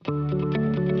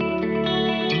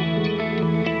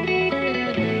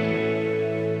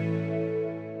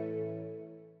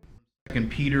2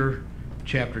 Peter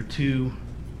chapter 2,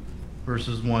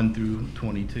 verses 1 through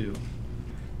 22.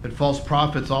 But false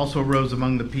prophets also arose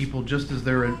among the people, just as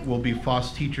there will be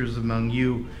false teachers among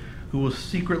you, who will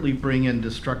secretly bring in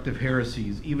destructive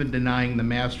heresies, even denying the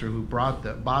master who bought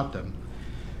them,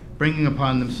 bringing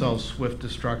upon themselves swift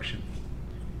destruction.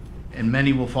 And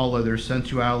many will follow their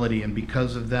sensuality, and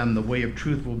because of them the way of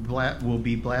truth will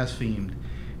be blasphemed.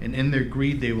 And in their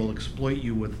greed they will exploit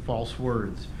you with false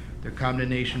words. Their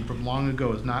condemnation from long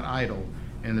ago is not idle,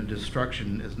 and their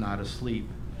destruction is not asleep.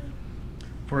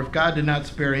 For if God did not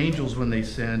spare angels when they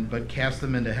sinned, but cast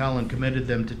them into hell and committed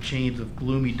them to chains of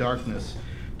gloomy darkness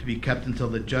to be kept until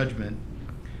the judgment,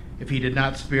 if he did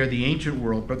not spare the ancient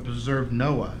world, but preserved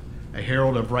Noah, a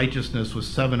herald of righteousness with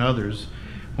 7 others,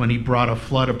 when he brought a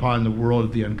flood upon the world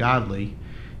of the ungodly,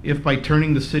 if by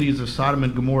turning the cities of Sodom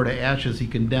and Gomorrah to ashes he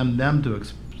condemned them to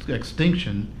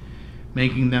extinction,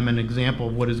 making them an example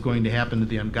of what is going to happen to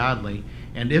the ungodly,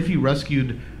 and if he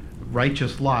rescued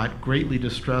righteous Lot, greatly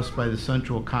distressed by the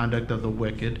sensual conduct of the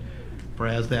wicked, for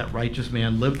as that righteous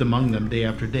man lived among them day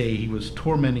after day, he was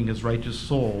tormenting his righteous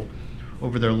soul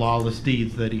over their lawless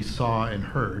deeds that he saw and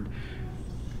heard,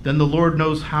 then the Lord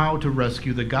knows how to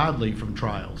rescue the godly from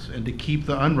trials, and to keep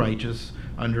the unrighteous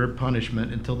under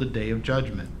punishment until the day of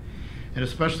judgment, and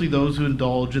especially those who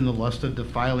indulge in the lust of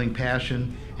defiling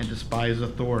passion and despise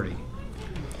authority.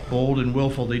 Bold and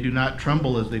willful, they do not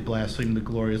tremble as they blaspheme the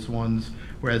glorious ones,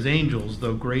 whereas angels,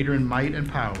 though greater in might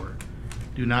and power,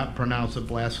 do not pronounce a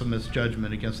blasphemous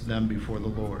judgment against them before the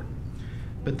Lord.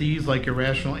 But these, like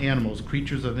irrational animals,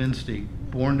 creatures of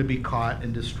instinct, born to be caught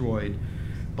and destroyed,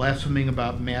 blaspheming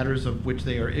about matters of which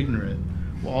they are ignorant,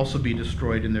 will also be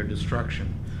destroyed in their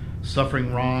destruction,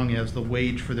 suffering wrong as the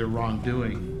wage for their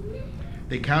wrongdoing.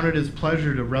 They count it as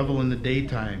pleasure to revel in the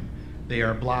daytime. They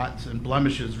are blots and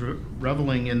blemishes,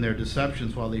 reveling in their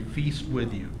deceptions while they feast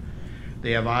with you.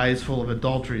 They have eyes full of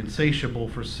adultery, insatiable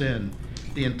for sin.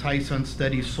 They entice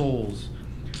unsteady souls.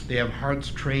 They have hearts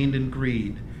trained in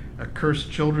greed.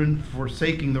 Accursed children,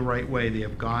 forsaking the right way, they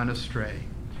have gone astray.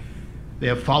 They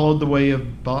have followed the way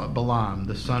of Balaam,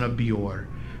 the son of Beor,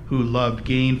 who loved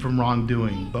gain from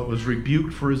wrongdoing, but was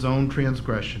rebuked for his own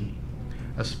transgression.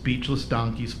 A speechless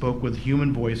donkey spoke with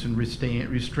human voice and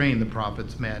restrained the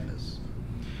prophet's madness.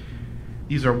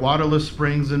 These are waterless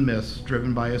springs and mists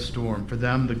driven by a storm. For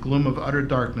them the gloom of utter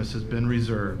darkness has been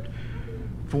reserved.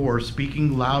 For,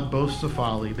 speaking loud boasts of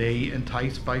folly, they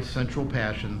entice by sensual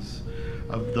passions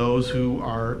of those who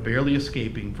are barely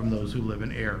escaping from those who live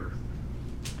in error.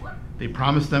 They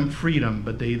promise them freedom,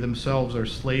 but they themselves are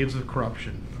slaves of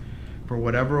corruption. For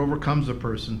whatever overcomes a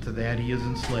person, to that he is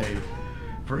enslaved.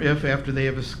 For if, after they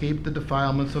have escaped the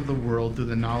defilements of the world through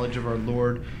the knowledge of our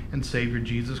Lord and Savior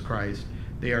Jesus Christ,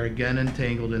 they are again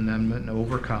entangled in them and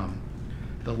overcome,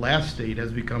 the last state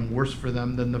has become worse for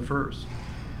them than the first.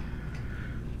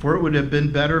 For it would have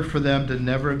been better for them to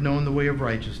never have known the way of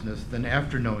righteousness than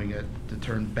after knowing it to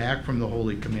turn back from the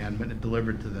holy commandment and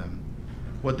delivered to them.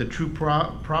 What the true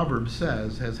proverb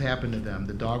says has happened to them.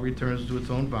 The dog returns to its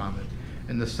own vomit,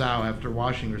 and the sow, after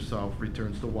washing herself,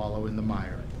 returns to wallow in the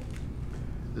mire.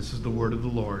 This is the word of the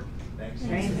Lord. Thanks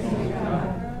be to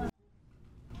God.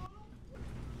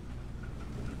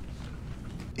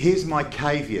 Here's my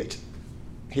caveat.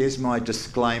 Here's my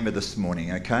disclaimer this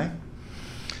morning, okay?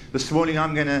 This morning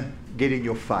I'm going to get in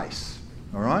your face,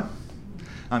 all right?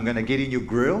 I'm going to get in your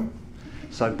grill,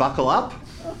 so buckle up.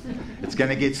 It's going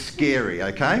to get scary,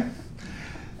 okay?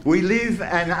 We live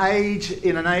in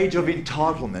an age of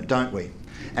entitlement, don't we?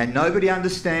 And nobody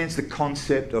understands the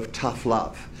concept of tough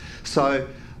love. So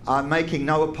I'm making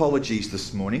no apologies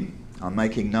this morning. I'm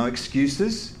making no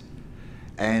excuses.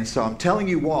 And so I'm telling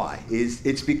you why.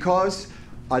 It's because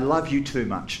I love you too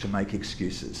much to make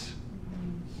excuses.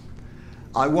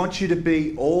 I want you to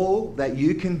be all that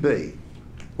you can be,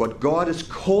 what God has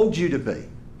called you to be.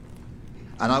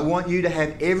 And I want you to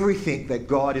have everything that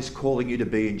God is calling you to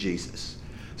be in Jesus.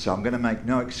 So I'm going to make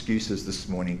no excuses this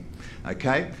morning,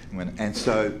 okay? And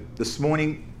so this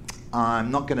morning, I'm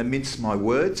not going to mince my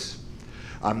words.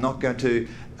 I'm going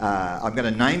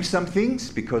to name some things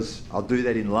because I'll do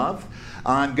that in love.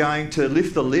 I'm going to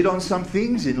lift the lid on some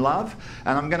things in love,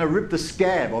 and I'm going to rip the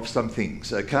scab off some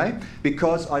things, okay?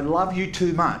 Because I love you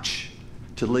too much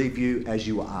to leave you as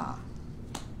you are.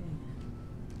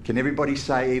 Can everybody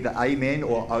say either amen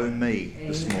or oh me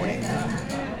this morning?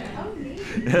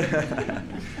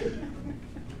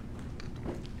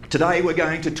 Today we're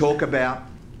going to talk about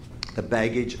the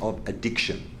baggage of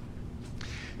addiction.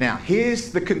 Now,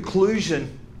 here's the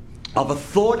conclusion of a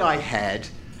thought I had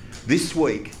this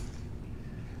week.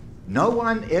 No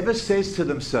one ever says to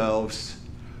themselves,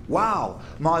 wow,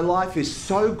 my life is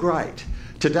so great.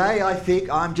 Today I think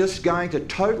I'm just going to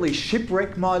totally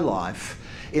shipwreck my life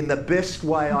in the best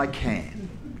way I can.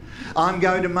 I'm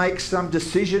going to make some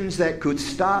decisions that could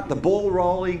start the ball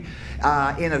rolling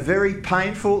in a very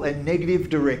painful and negative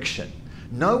direction.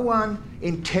 No one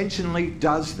intentionally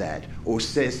does that or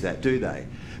says that, do they?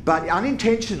 But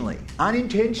unintentionally,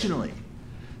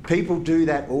 people do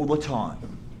that all the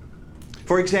time.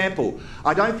 For example,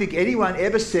 I don't think anyone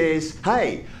ever says,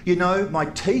 hey, you know, my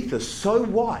teeth are so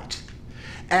white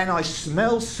and I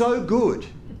smell so good,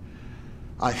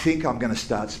 I think I'm going to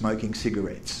start smoking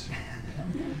cigarettes.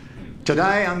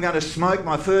 Today I'm going to smoke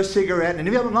my first cigarette, and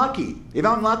if I'm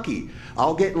lucky,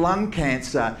 I'll get lung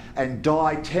cancer and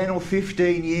die 10 or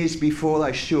 15 years before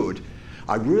they should.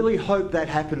 I really hope that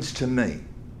happens to me.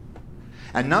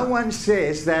 And no one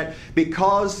says that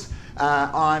because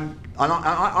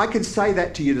I can say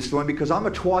that to you this morning because I'm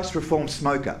a twice reformed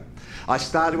smoker. I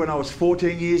started when I was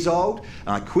 14 years old, and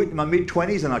I quit in my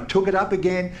mid-20s, and I took it up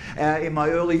again in my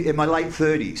late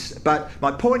 30s. But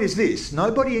my point is this: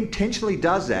 nobody intentionally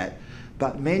does that,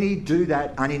 but many do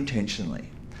that unintentionally.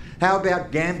 How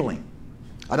about gambling?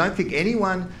 I don't think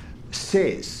anyone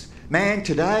says, man,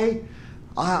 today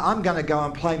I'm going to go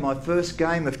and play my first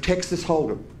game of Texas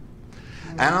Hold'em,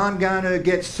 and I'm going to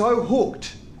get so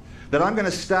hooked that I'm going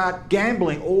to start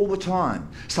gambling all the time.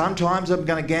 Sometimes I'm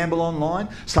going to gamble online.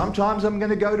 Sometimes I'm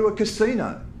going to go to a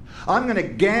casino. I'm going to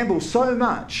gamble so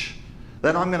much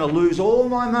that I'm going to lose all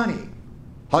my money.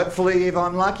 Hopefully, if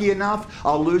I'm lucky enough,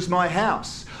 I'll lose my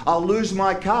house. I'll lose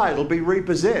my car. It'll be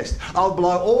repossessed. I'll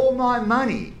blow all my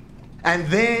money and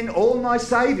then all my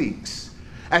savings.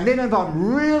 And then if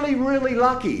I'm really, really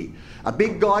lucky, a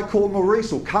big guy called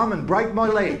Maurice will come and break my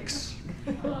legs.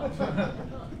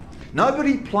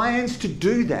 Nobody plans to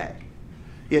do that.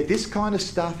 Yet this kind of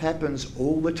stuff happens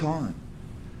all the time.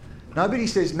 Nobody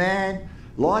says, man,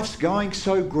 life's going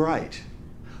so great.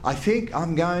 I think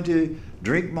I'm going to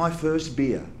drink my first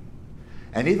beer.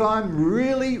 And if I'm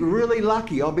really, really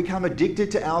lucky, I'll become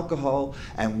addicted to alcohol,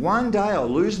 and one day I'll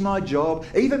lose my job.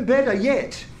 Even better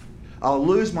yet, I'll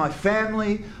lose my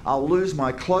family, I'll lose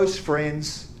my close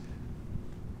friends.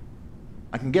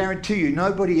 I can guarantee you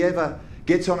nobody ever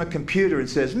gets on a computer and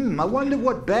says, I wonder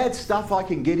what bad stuff I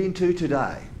can get into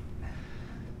today.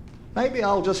 Maybe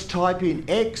I'll just type in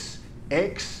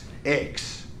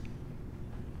XXX.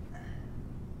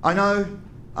 I know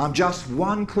I'm just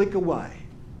one click away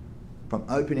from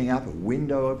opening up a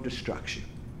window of destruction.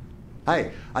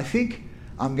 Hey, I think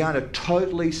I'm going to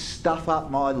totally stuff up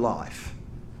my life.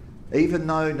 Even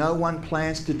though no one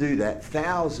plans to do that,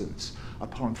 thousands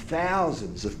upon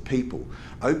thousands of people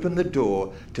open the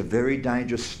door to very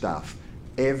dangerous stuff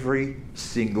every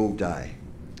single day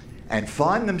and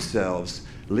find themselves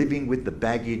living with the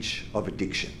baggage of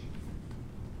addiction.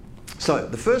 So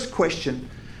the first question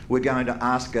we're going to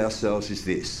ask ourselves is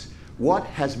this: what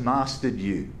has mastered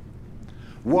you?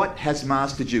 What has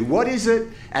mastered you? What is it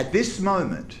at this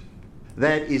moment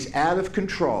that is out of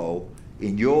control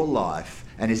in your life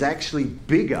and is actually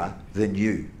bigger than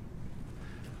you?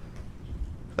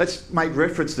 Let's make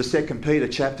reference to 2 Peter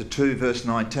chapter 2, verse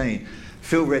 19.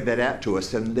 Phil read that out to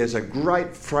us, and there's a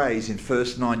great phrase in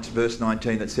verse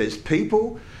 19 that says,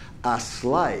 people are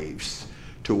slaves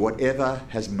to whatever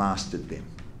has mastered them.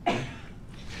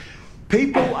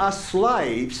 People are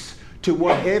slaves to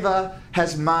whatever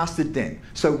has mastered them.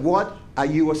 So what are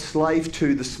you a slave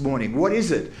to this morning? What is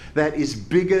it that is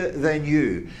bigger than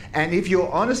you? And if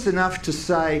you're honest enough to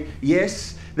say,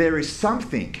 yes, there is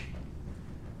something,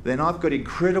 then I've got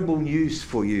incredible news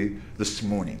for you this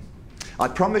morning. I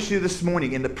promise you this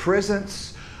morning, in the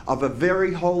presence of a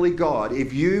very holy God,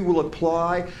 if you will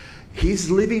apply His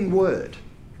living word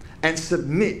and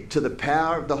submit to the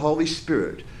power of the Holy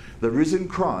Spirit, the risen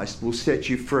Christ will set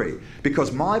you free.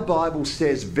 Because my Bible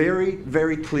says very,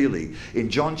 very clearly in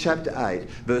John chapter 8,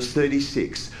 verse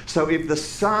 36, so if the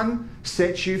Son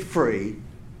sets you free,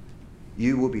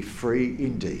 you will be free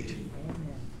indeed.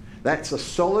 That's a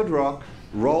solid rock,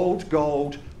 rolled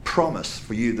gold promise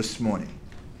for you this morning.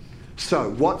 So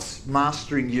what's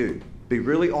mastering you? Be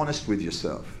really honest with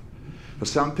yourself. For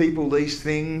some people, these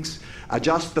things are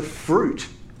just the fruit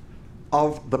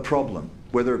of the problem,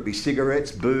 whether it be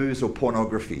cigarettes, booze, or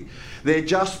pornography. They're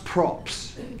just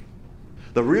props.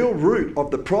 The real root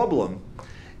of the problem,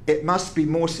 the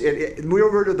real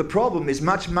root of the problem is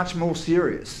much, much more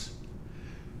serious.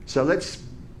 So let's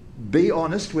be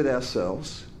honest with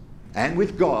ourselves and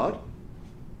with God.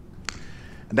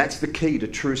 And that's the key to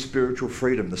true spiritual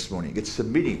freedom this morning. It's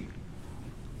submitting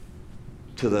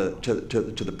to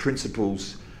the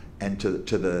principles and to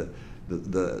the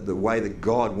the way that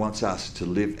God wants us to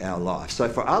live our life. So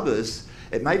for others,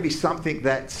 it may be something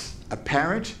that's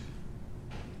apparent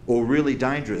or really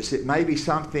dangerous. It may be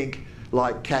something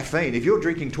like caffeine. If you're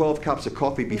drinking 12 cups of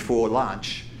coffee before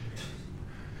lunch,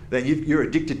 then you're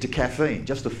addicted to caffeine.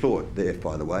 Just a thought there,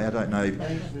 by the way. I don't know.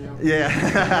 Thanks, Neil.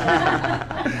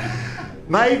 Yeah.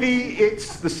 Maybe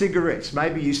it's the cigarettes.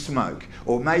 Maybe you smoke.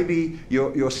 Or maybe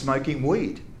you're smoking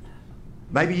weed.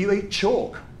 Maybe you eat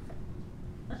chalk.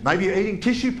 Maybe you're eating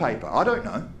tissue paper. I don't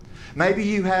know. Maybe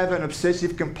you have an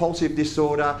obsessive compulsive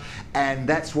disorder and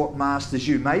that's what masters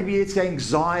you. Maybe it's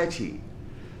anxiety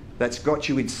that's got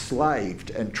you enslaved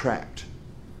and trapped.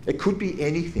 It could be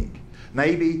anything.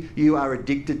 Maybe you are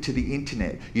addicted to the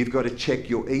internet. You've got to check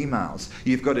your emails.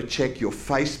 You've got to check your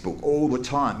Facebook all the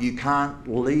time. You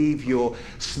can't leave your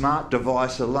smart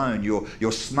device alone, your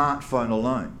smartphone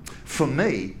alone. For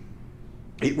me,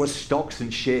 it was stocks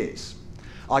and shares.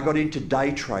 I got into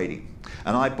day trading.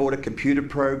 And I bought a computer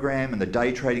program and the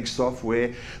day trading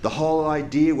software. The whole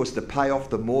idea was to pay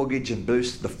off the mortgage and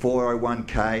boost the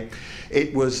 401k.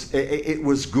 It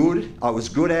was good. I was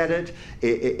good at it.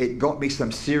 It got me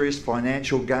some serious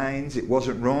financial gains. It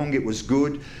wasn't wrong. It was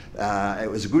good. It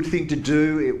was a good thing to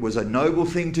do. It was a noble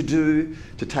thing to do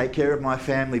to take care of my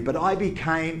family. But I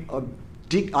became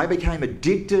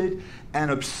addicted and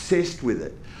obsessed with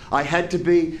it. I had to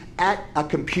be at a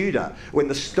computer when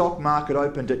the stock market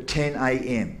opened at 10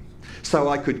 a.m. so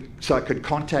I could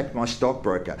contact my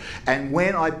stockbroker. And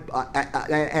when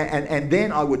and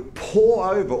then I would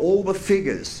pore over all the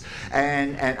figures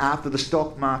and after the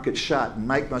stock market shut and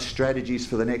make my strategies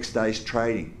for the next day's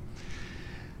trading.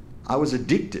 I was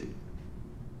addicted.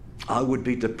 I would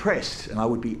be depressed and I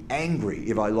would be angry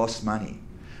if I lost money.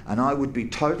 And I would be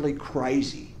totally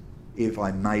crazy if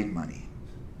I made money.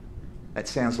 That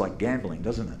sounds like gambling,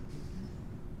 doesn't it?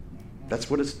 That's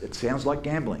what it sounds like,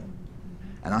 gambling.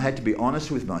 And I had to be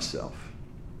honest with myself,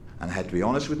 and I had to be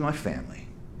honest with my family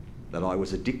that I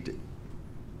was addicted.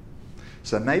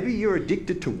 So maybe you're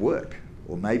addicted to work,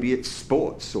 or maybe it's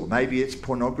sports, or maybe it's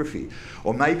pornography,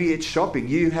 or maybe it's shopping.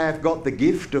 You have got the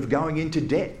gift of going into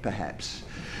debt, perhaps.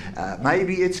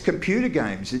 Maybe it's computer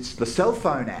games, it's the cell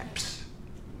phone apps.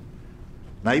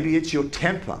 Maybe it's your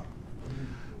temper.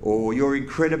 Or you're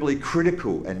incredibly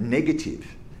critical and negative,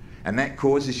 and that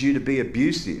causes you to be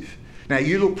abusive. Now,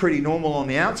 you look pretty normal on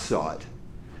the outside,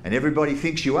 and everybody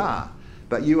thinks you are,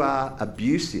 but you are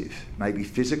abusive, maybe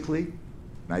physically,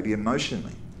 maybe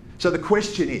emotionally. So the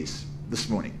question is, this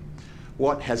morning,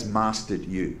 what has mastered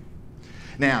you?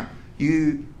 Now,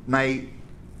 you may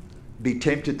be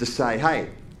tempted to say, hey,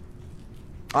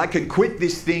 I can quit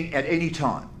this thing at any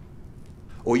time.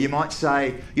 Or you might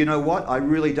say, you know what, I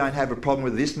really don't have a problem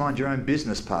with this. Mind your own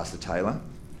business, Pastor Taylor.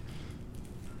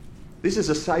 This is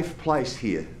a safe place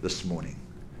here this morning.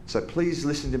 So please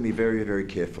listen to me very, very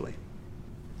carefully.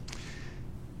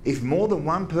 If more than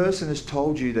one person has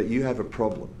told you that you have a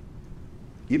problem,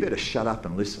 you better shut up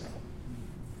and listen.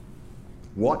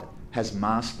 What has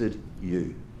mastered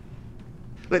you?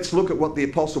 Let's look at what the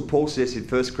Apostle Paul says in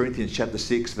 1 Corinthians chapter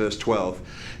 6, verse 12.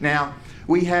 Now,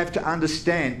 we have to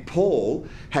understand Paul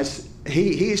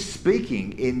he is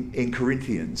speaking in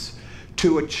Corinthians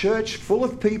to a church full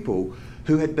of people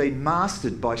who had been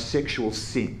mastered by sexual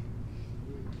sin.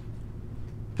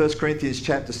 1 Corinthians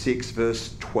chapter 6,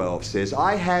 verse 12 says,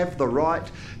 I have the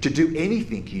right to do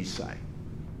anything you say,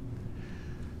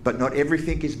 but not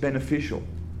everything is beneficial.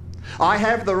 I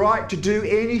have the right to do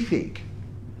anything,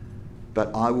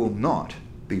 but I will not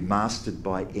be mastered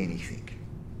by anything.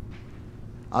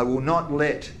 I will not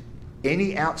let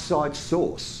any outside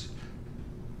source,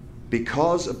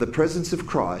 because of the presence of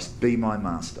Christ, be my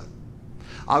master.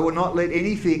 I will not let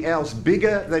anything else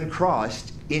bigger than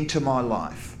Christ into my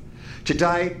life.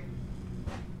 Today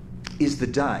is the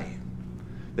day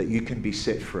that you can be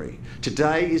set free.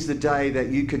 Today is the day that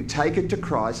you can take it to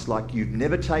Christ like you've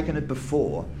never taken it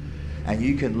before, and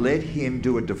you can let him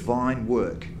do a divine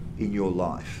work in your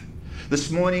life.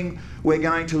 This morning, we're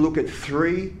going to look at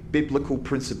 3 biblical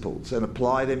principles and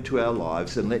apply them to our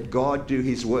lives and let God do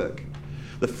his work.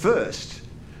 The first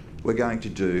we're going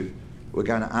to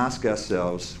ask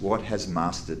ourselves what has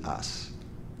mastered us,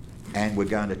 and we're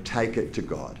going to take it to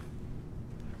God.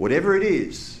 Whatever it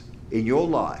is in your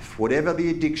life, whatever the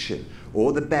addiction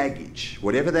or the baggage,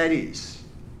 whatever that is,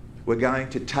 we're going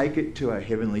to take it to our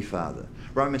Heavenly Father.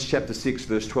 Romans chapter 6,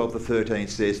 verse 12 to 13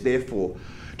 says, therefore,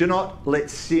 do not let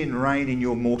sin reign in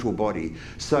your mortal body,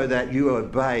 so that you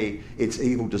obey its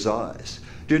evil desires.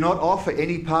 Do not offer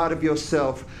any part of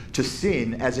yourself to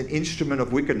sin as an instrument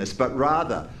of wickedness, but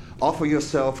rather offer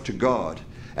yourself to God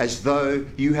as though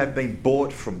you have been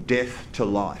bought from death to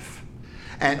life.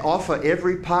 and offer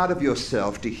every part of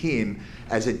yourself to him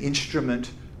as an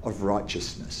instrument of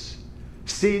righteousness.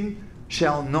 Sin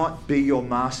shall not be your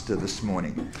master this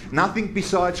morning. Nothing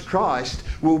besides Christ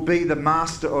will be the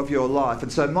master of your life.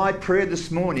 And so my prayer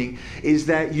this morning is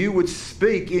that you would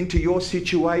speak into your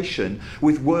situation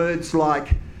with words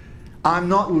like, I'm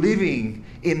not living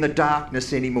in the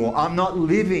darkness anymore. I'm not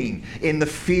living in the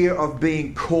fear of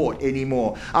being caught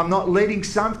anymore. I'm not letting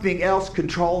something else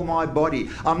control my body.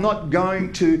 I'm not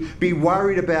going to be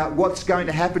worried about what's going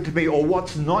to happen to me or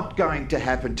what's not going to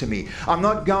happen to me. I'm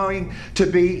not going to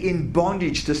be in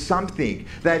bondage to something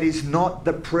that is not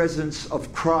the presence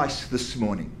of Christ this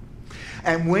morning.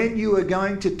 And when you are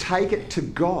going to take it to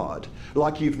God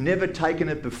like you've never taken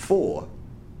it before,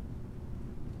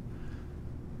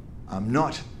 I'm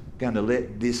not going to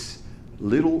let this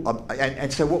little...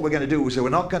 And so what we're going to do is we're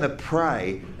not going to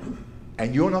pray,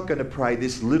 and you're not going to pray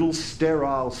this little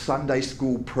sterile Sunday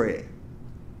school prayer.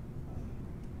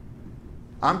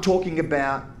 I'm talking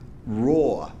about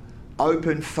raw,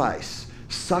 open face,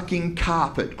 sucking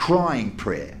carpet, crying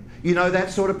prayer. You know that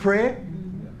sort of prayer?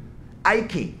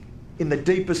 Aching in the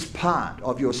deepest part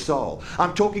of your soul.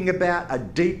 I'm talking about a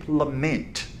deep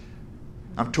lament.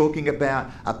 I'm talking about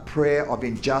a prayer of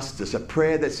injustice, a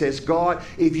prayer that says, God,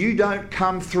 if you don't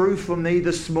come through for me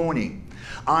this morning,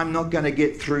 I'm not going to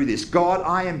get through this. God,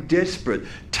 I am desperate.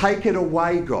 Take it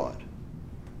away, God.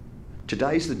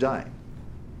 Today's the day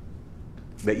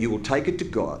that you will take it to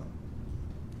God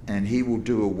and he will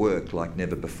do a work like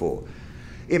never before.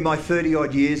 In my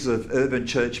 30-odd years of urban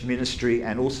church ministry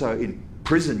and also in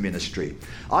prison ministry,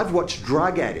 I've watched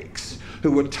drug addicts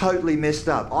who were totally messed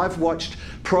up. I've watched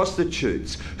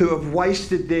prostitutes who have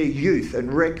wasted their youth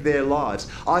and wrecked their lives.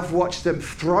 I've watched them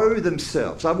throw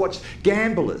themselves. I've watched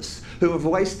gamblers who have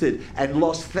wasted and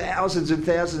lost thousands and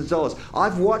thousands of dollars.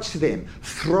 I've watched them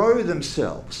throw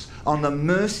themselves on the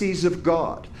mercies of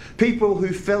God. People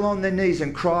who fell on their knees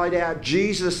and cried out,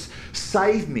 Jesus,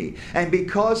 save me. And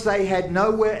because they had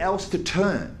nowhere else to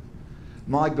turn,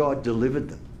 my God delivered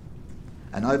them.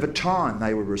 And over time,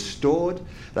 they were restored,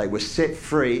 they were set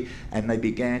free, and they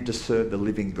began to serve the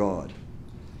living God.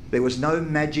 There was no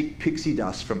magic pixie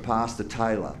dust from Pastor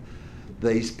Taylor.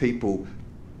 These people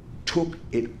took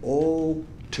it all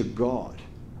to God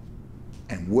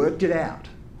and worked it out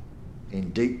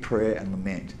in deep prayer and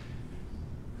lament.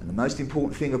 And the most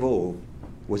important thing of all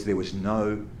was there was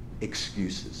no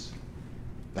excuses.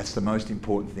 That's the most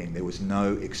important thing. There was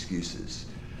no excuses.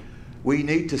 We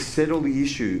need to settle the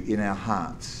issue in our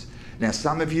hearts. Now,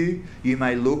 some of you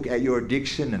may look at your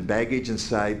addiction and baggage and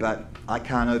say, but I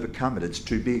can't overcome it, it's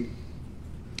too big.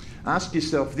 Ask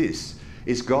yourself this,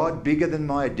 is God bigger than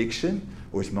my addiction,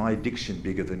 or is my addiction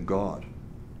bigger than God?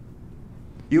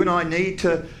 You and I need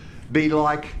to be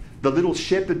like the little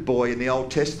shepherd boy in the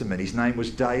Old Testament. His name was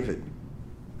David.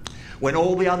 When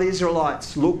all the other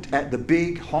Israelites looked at the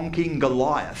big honking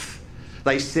Goliath,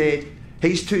 they said,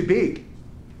 he's too big.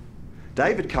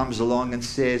 David comes along and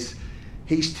says,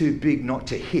 he's too big not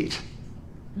to hit.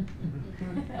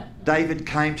 David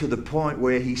came to the point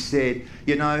where he said,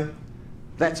 you know,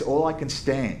 that's all I can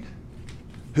stand.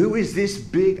 Who is this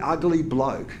big ugly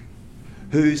bloke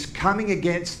who's coming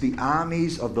against the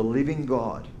armies of the living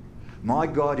God? My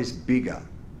God is bigger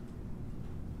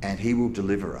and he will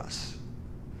deliver us.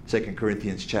 2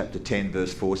 Corinthians chapter 10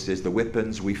 verse 4 says, the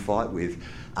weapons we fight with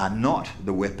are not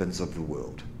the weapons of the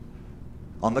world.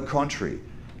 On the contrary,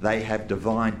 they have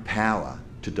divine power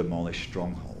to demolish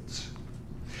strongholds.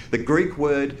 The Greek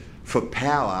word for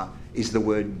power is the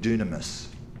word dunamis,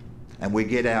 and we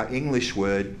get our English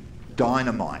word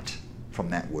dynamite from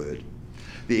that word.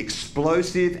 The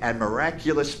explosive and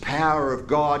miraculous power of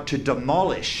God to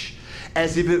demolish,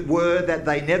 as if it were that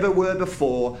they never were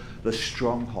before, the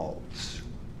strongholds.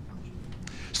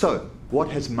 So, what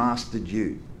has mastered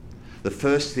you? The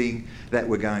first thing that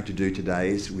we're going to do today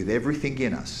is, with everything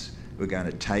in us, we're going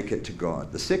to take it to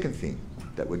God. The second thing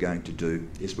that we're going to do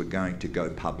is we're going to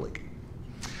go public.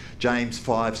 James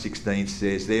 5:16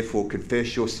 says, therefore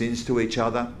confess your sins to each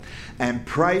other and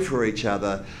pray for each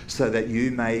other so that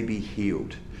you may be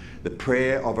healed. The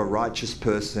prayer of a righteous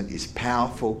person is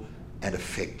powerful and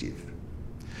effective.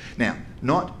 Now,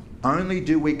 not only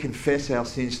do we confess our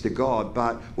sins to God,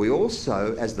 but we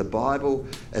also, as the Bible,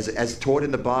 as taught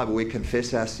in the Bible, we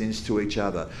confess our sins to each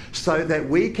other so that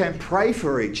we can pray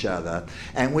for each other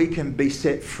and we can be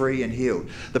set free and healed.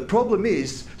 The problem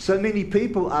is, so many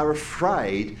people are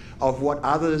afraid of what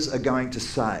others are going to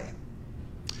say.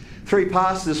 3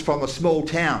 pastors from a small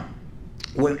town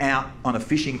went out on a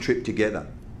fishing trip together.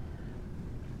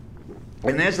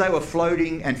 And as they were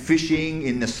floating and fishing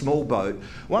in the small boat,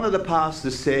 one of the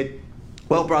pastors said,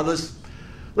 well, brothers,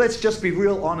 let's just be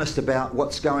real honest about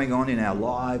what's going on in our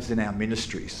lives and our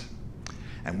ministries.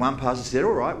 And one pastor said,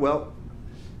 all right, well,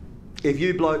 if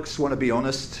you blokes want to be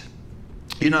honest,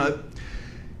 you know,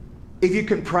 if you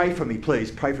can pray for me, please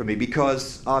pray for me,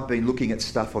 because I've been looking at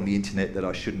stuff on the internet that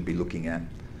I shouldn't be looking at.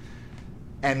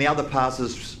 And the other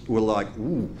pastors were like,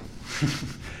 ooh,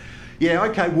 yeah,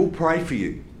 okay, we'll pray for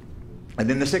you. And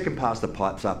then the second pastor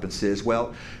pipes up and says,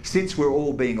 well, since we're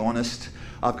all being honest,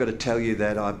 I've got to tell you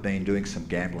that I've been doing some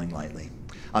gambling lately.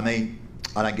 I mean,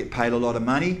 I don't get paid a lot of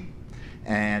money,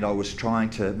 and I was trying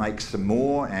to make some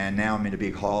more, and now I'm in a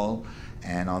big hole,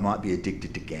 and I might be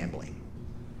addicted to gambling.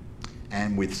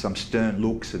 And with some stern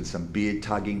looks and some beard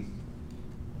tugging,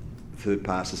 the third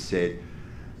pastor said,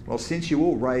 well, since you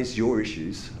all raised your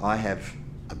issues, I have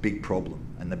a big problem.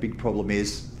 And the big problem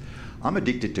is, I'm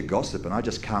addicted to gossip and I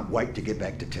just can't wait to get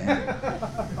back to town.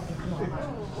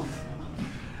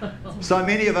 So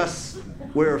many of us,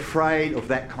 we're afraid of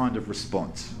that kind of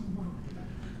response.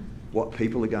 What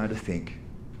people are going to think.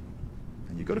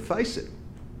 And you've got to face it.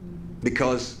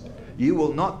 Because you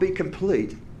will not be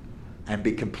complete and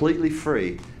be completely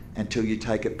free until you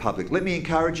take it public. Let me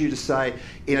encourage you to say,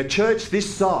 in a church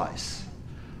this size,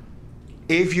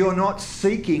 if you're not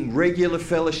seeking regular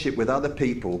fellowship with other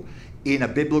people in a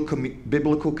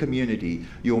biblical community,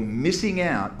 you're missing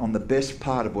out on the best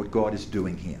part of what God is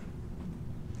doing here.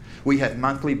 We have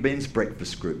monthly men's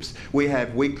breakfast groups. We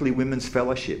have weekly women's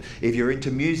fellowship. If you're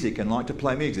into music and like to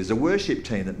play music, there's a worship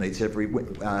team that meets every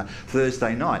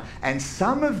Thursday night. And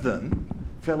some of them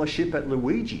fellowship at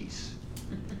Luigi's.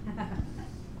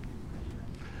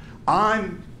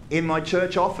 I'm in my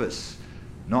church office,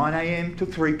 9 a.m. to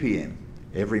 3 p.m.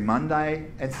 every Monday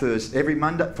and Thursday,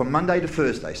 from Monday to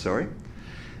Thursday, sorry.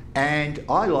 And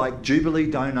I like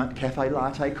Jubilee Donut Cafe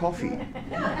Latte coffee.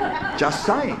 Just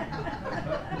saying.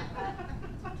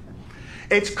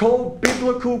 It's called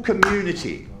biblical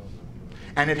community.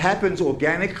 And it happens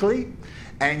organically,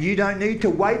 and you don't need to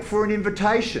wait for an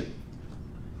invitation.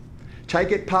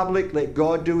 Take it public, let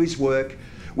God do his work.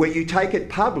 When you take it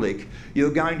public, you're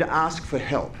going to ask for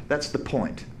help. That's the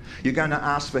point. You're going to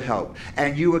ask for help.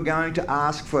 And you are going to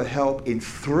ask for help in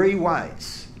 3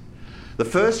 ways. The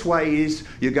first way is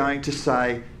you're going to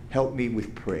say, help me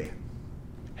with prayer.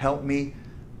 Help me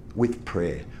with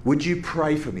prayer. Would you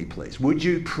pray for me, please? Would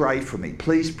you pray for me?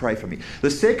 Please pray for me. The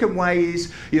second way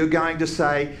is you're going to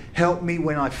say, help me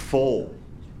when I fall.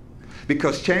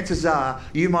 Because chances are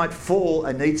you might fall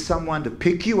and need someone to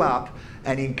pick you up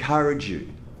and encourage you.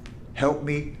 Help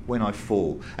me when I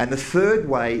fall. And the third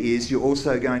way is you're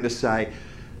also going to say,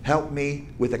 help me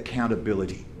with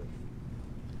accountability.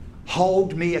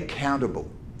 Hold me accountable.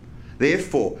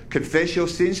 Therefore, confess your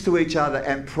sins to each other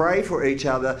and pray for each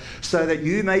other so that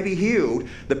you may be healed.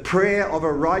 The prayer of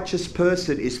a righteous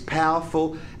person is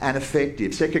powerful and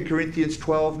effective. 2 Corinthians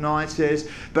 12:9 says,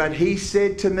 but he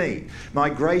said to me, my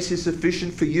grace is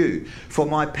sufficient for you, for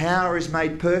my power is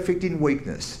made perfect in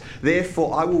weakness.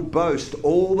 Therefore, I will boast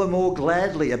all the more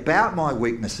gladly about my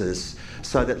weaknesses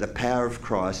so that the power of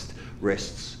Christ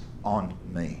rests on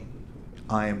me.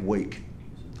 I am weak.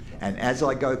 And as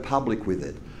I go public with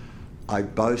it, I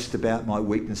boast about my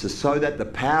weaknesses so that the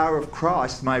power of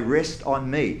Christ may rest on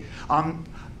me. I'm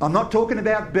not talking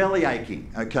about belly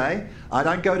aching, okay? I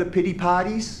don't go to pity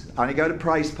parties. I only go to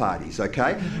praise parties,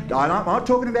 okay? I'm not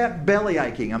talking about belly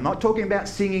aching. I'm not talking about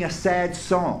singing a sad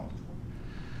song.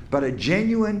 But a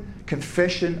genuine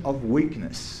confession of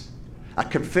weakness. A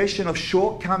confession of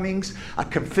shortcomings. A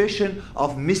confession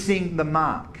of missing the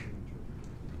mark.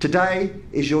 Today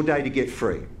is your day to get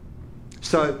free.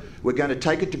 So we're going to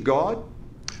take it to God.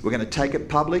 We're going to take it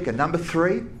public. And number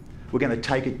 3, we're going to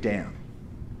take it down.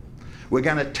 We're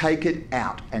going to take it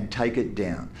out and take it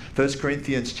down. 1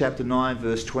 Corinthians chapter 9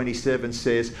 verse 27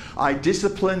 says, I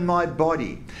discipline my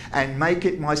body and make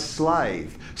it my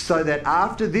slave, so that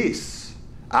after this,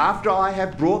 after I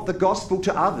have brought the gospel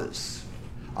to others,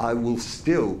 I will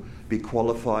still be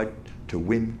qualified to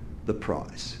win the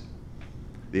prize.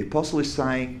 The apostle is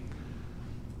saying,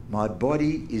 my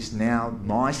body is now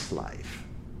my slave.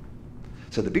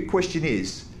 So the big question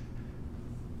is,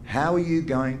 how are you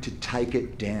going to take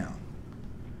it down?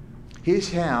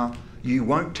 Here's how you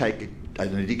won't take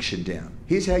an addiction down.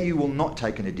 Here's how you will not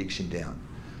take an addiction down: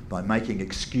 by making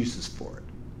excuses for it.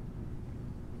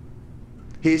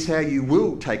 Here's how you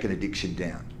will take an addiction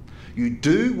down. You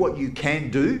do what you can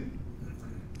do,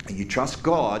 and you trust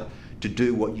God to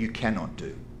do what you cannot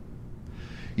do.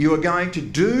 You are going to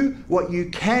do what you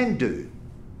can do,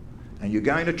 and you're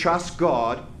going to trust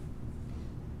God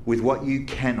with what you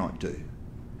cannot do.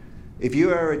 If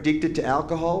you are addicted to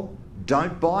alcohol,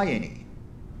 don't buy any.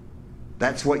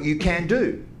 That's what you can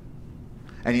do.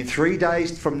 And in 3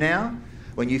 days from now,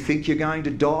 when you think you're going to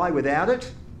die without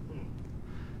it,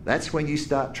 that's when you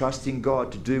start trusting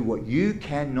God to do what you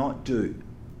cannot do.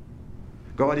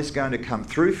 God is going to come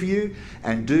through for you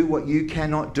and do what you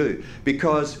cannot do,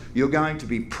 because you're going to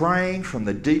be praying from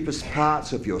the deepest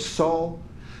parts of your soul.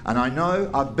 And I know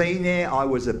I've been there. I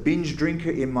was a binge drinker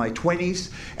in my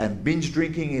 20s, and binge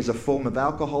drinking is a form of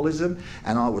alcoholism,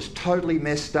 and I was totally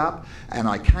messed up, and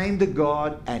I came to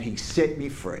God and He set me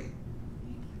free.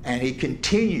 And He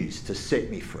continues to set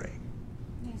me free.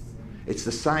 Yes. It's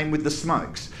the same with the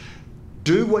smokes.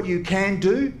 Do what you can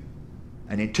do,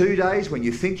 and in 2 days when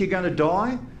you think you're going to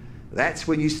die, that's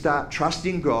when you start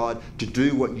trusting God to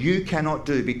do what you cannot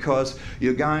do, because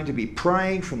you're going to be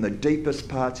praying from the deepest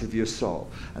parts of your soul.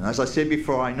 And as I said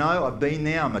before, I know I've been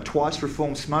there. I'm a twice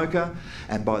reformed smoker,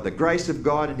 and by the grace of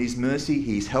God and His mercy,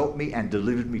 He's helped me and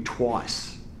delivered me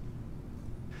twice.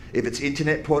 If it's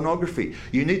internet pornography,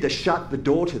 you need to shut the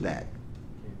door to that.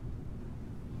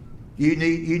 You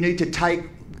need to take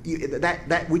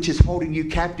that which is holding you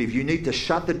captive. You need to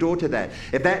shut the door to that.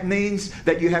 If that means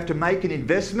that you have to make an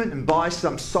investment and buy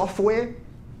some software,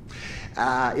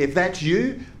 if that's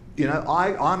you,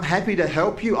 I'm happy to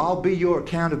help you. I'll be your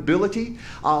accountability.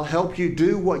 I'll help you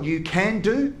do what you can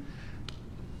do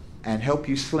and help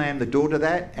you slam the door to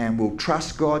that, and we'll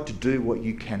trust God to do what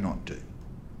you cannot do.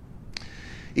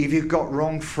 If you've got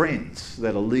wrong friends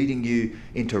that are leading you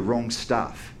into wrong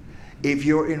stuff, if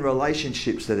you're in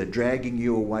relationships that are dragging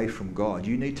you away from God,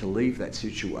 you need to leave that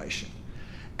situation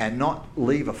and not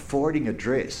leave a forwarding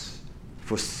address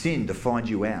for sin to find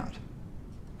you out.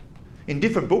 In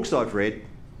different books I've read,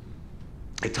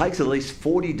 it takes at least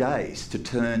 40 days to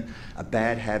turn a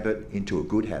bad habit into a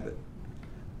good habit.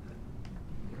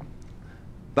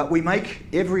 But we make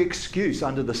every excuse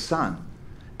under the sun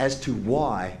as to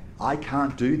why I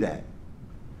can't do that.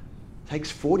 It takes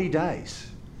 40 days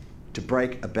to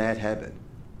break a bad habit.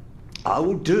 I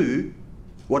will do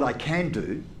what I can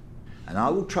do, and I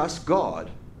will trust God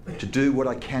to do what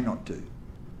I cannot do.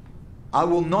 I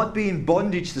will not be in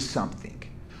bondage to something.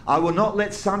 I will not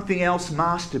let something else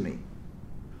master me.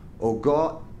 Our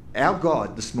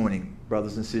God this morning,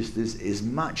 brothers and sisters, is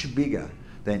much bigger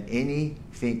than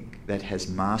anything that has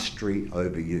mastery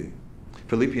over you.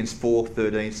 Philippians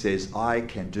 4:13 says, I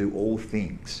can do all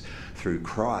things through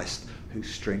Christ who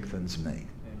strengthens me.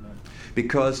 Amen.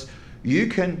 Because you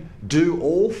can do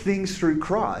all things through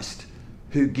Christ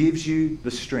who gives you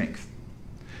the strength.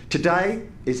 Today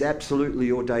is absolutely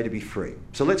your day to be free.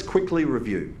 So let's quickly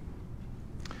review.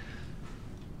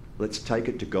 Let's take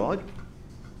it to God.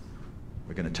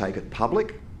 We're going to take it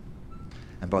public.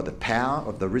 And by the power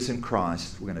of the risen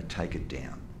Christ, we're going to take it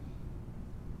down.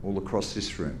 All across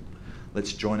this room.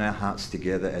 Let's join our hearts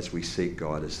together as we seek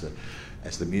God as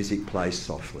the music plays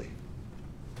softly.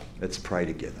 Let's pray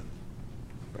together.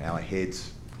 Bow our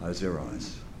heads, close our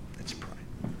eyes. Let's pray.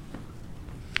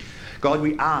 God,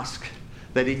 we ask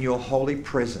that in your holy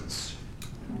presence,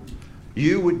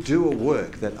 you would do a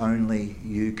work that only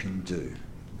you can do.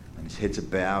 And his heads are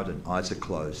bowed and eyes are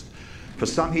closed. For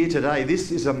some here today,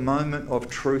 this is a moment of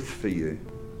truth for you.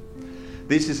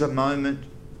 This is a moment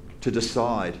to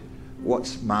decide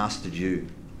what's mastered you.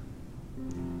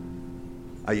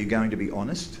 Are you going to be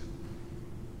honest?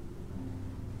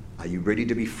 Are you ready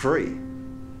to be free?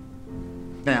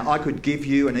 Now, I could give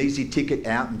you an easy ticket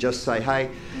out and just say,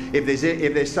 hey,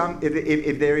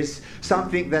 if there is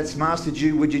something that's mastered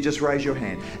you, would you just raise your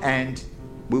hand? And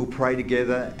we'll pray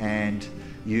together, and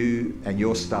you and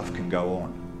your stuff can go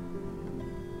on.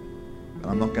 But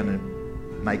I'm not going to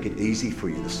make it easy for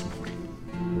you this morning.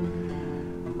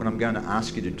 What I'm going to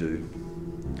ask you to do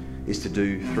is to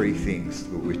do 3 things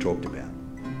that we've talked about.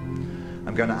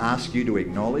 I'm going to ask you to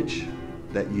acknowledge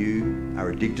that you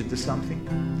are addicted to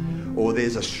something, or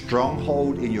there's a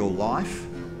stronghold in your life.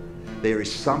 There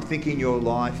is something in your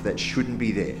life that shouldn't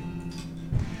be there.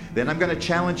 Then I'm going to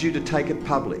challenge you to take it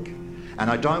public. And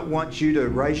I don't want you to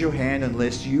raise your hand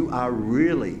unless you are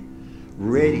really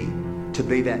ready to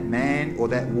be that man or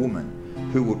that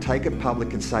woman who will take it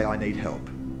public and say, I need help.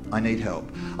 I need help.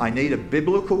 I need a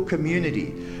biblical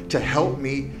community to help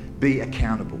me be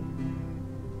accountable.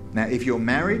 Now, if you're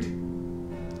married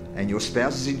and your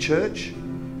spouse is in church,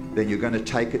 then you're going to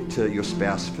take it to your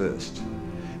spouse first,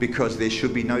 because there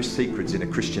should be no secrets in a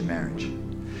Christian marriage.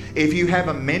 If you have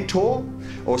a mentor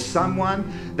or someone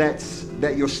that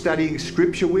you're studying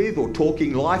scripture with or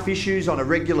talking life issues on a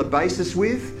regular basis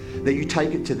with, then you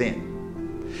take it to them.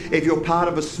 If you're part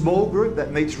of a small group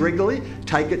that meets regularly,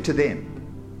 take it to them.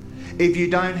 If you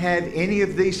don't have any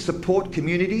of these support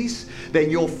communities, then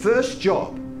your first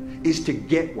job is to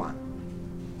get one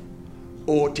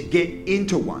or to get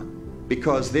into one.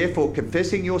 because therefore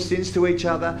confessing your sins to each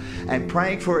other and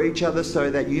praying for each other so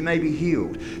that you may be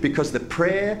healed, because the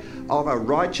prayer of a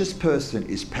righteous person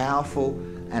is powerful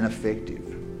and effective.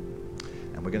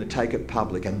 And we're going to take it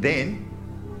public, and then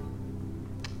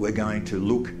we're going to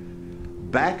look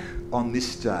back on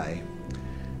this day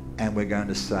and we're going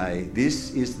to say,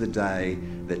 this is the day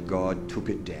that God took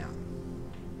it down.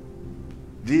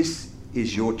 This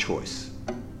is your choice.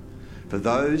 For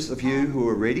those of you who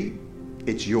are ready,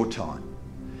 it's your time.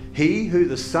 He who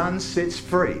the Son sets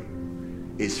free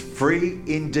is free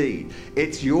indeed.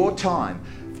 It's your time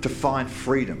to find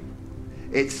freedom.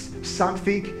 It's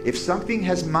something, if something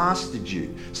has mastered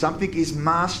you, something is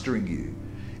mastering you,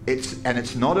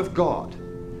 it's not of God,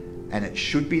 and it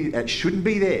shouldn't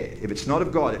be there. If it's not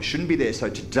of God, it shouldn't be there. So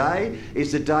today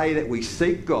is the day that we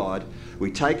seek God,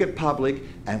 we take it public,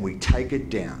 and we take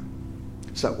it down.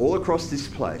 So all across this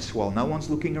place, while no one's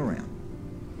looking around,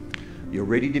 you're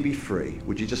ready to be free.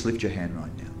 Would you just lift your hand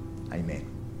right now? Amen.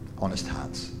 Honest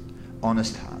hearts.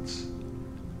 Honest hearts.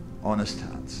 Honest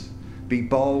hearts. Be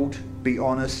bold. Be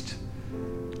honest.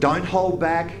 Don't hold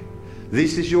back.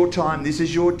 This is your time. This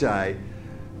is your day.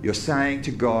 You're saying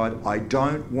to God, I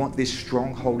don't want this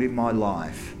stronghold in my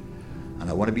life, and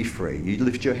I want to be free. You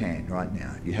lift your hand right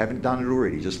now. If you haven't done it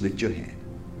already, just lift your hand.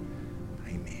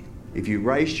 Amen. If you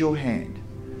raised your hand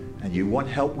and you want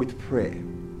help with prayer,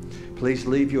 please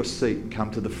leave your seat and come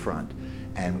to the front,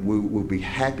 and we'll be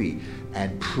happy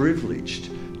and privileged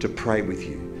to pray with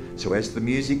you. So as the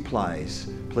music plays,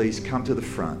 please come to the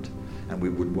front, and we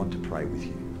would want to pray with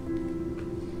you.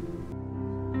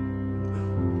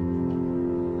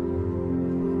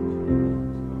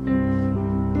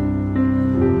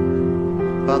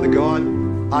 Father God,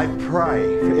 I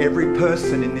pray for every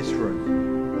person in this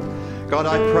room. God,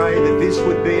 I pray that this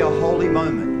would be a holy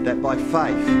moment, that by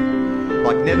faith,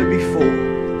 like never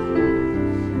before,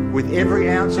 with every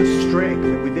ounce of strength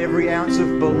and with every ounce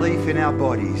of belief in our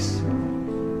bodies,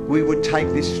 we would take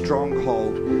this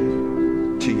stronghold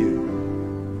to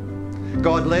you.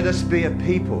 God, let us be a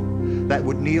people that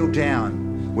would kneel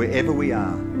down wherever we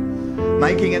are,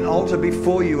 making an altar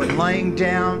before you and laying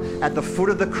down at the foot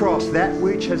of the cross that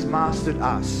which has mastered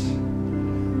us.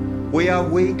 We are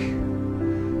weak.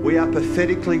 We are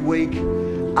pathetically weak,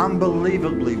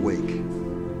 unbelievably weak.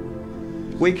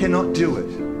 We cannot do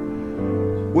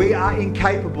it. We are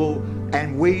incapable,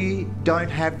 and we don't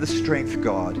have the strength,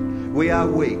 God. We are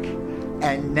weak.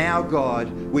 And now,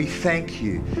 God, we thank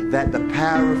you that the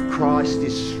power of Christ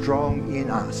is strong in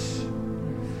us.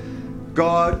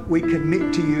 God, we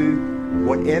commit to you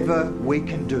whatever we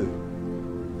can do.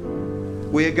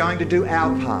 We are going to do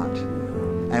our part,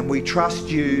 and we trust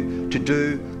you to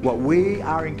do what we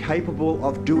are incapable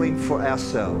of doing for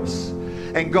ourselves.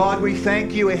 And God, we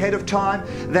thank you ahead of time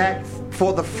that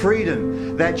for the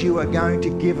freedom that you are going to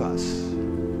give us.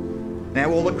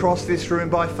 Now, all across this room,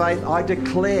 by faith, I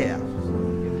declare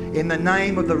in the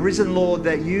name of the risen Lord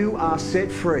that you are set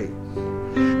free,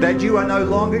 that you are no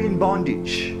longer in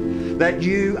bondage, that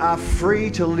you are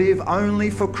free to live only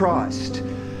for Christ.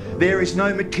 There is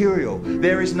no material,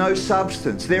 there is no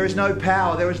substance, there is no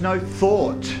power, there is no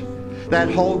thought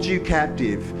that holds you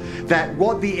captive. That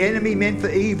what the enemy meant for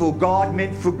evil, God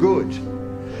meant for good.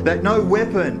 That no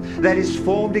weapon that is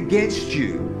formed against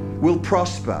you will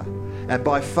prosper. And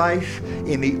by faith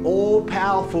in the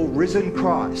all-powerful risen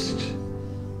Christ,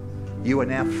 you are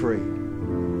now free.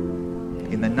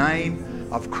 In the name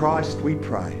of Christ we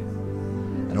pray.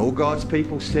 And all God's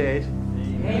people said,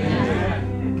 Amen.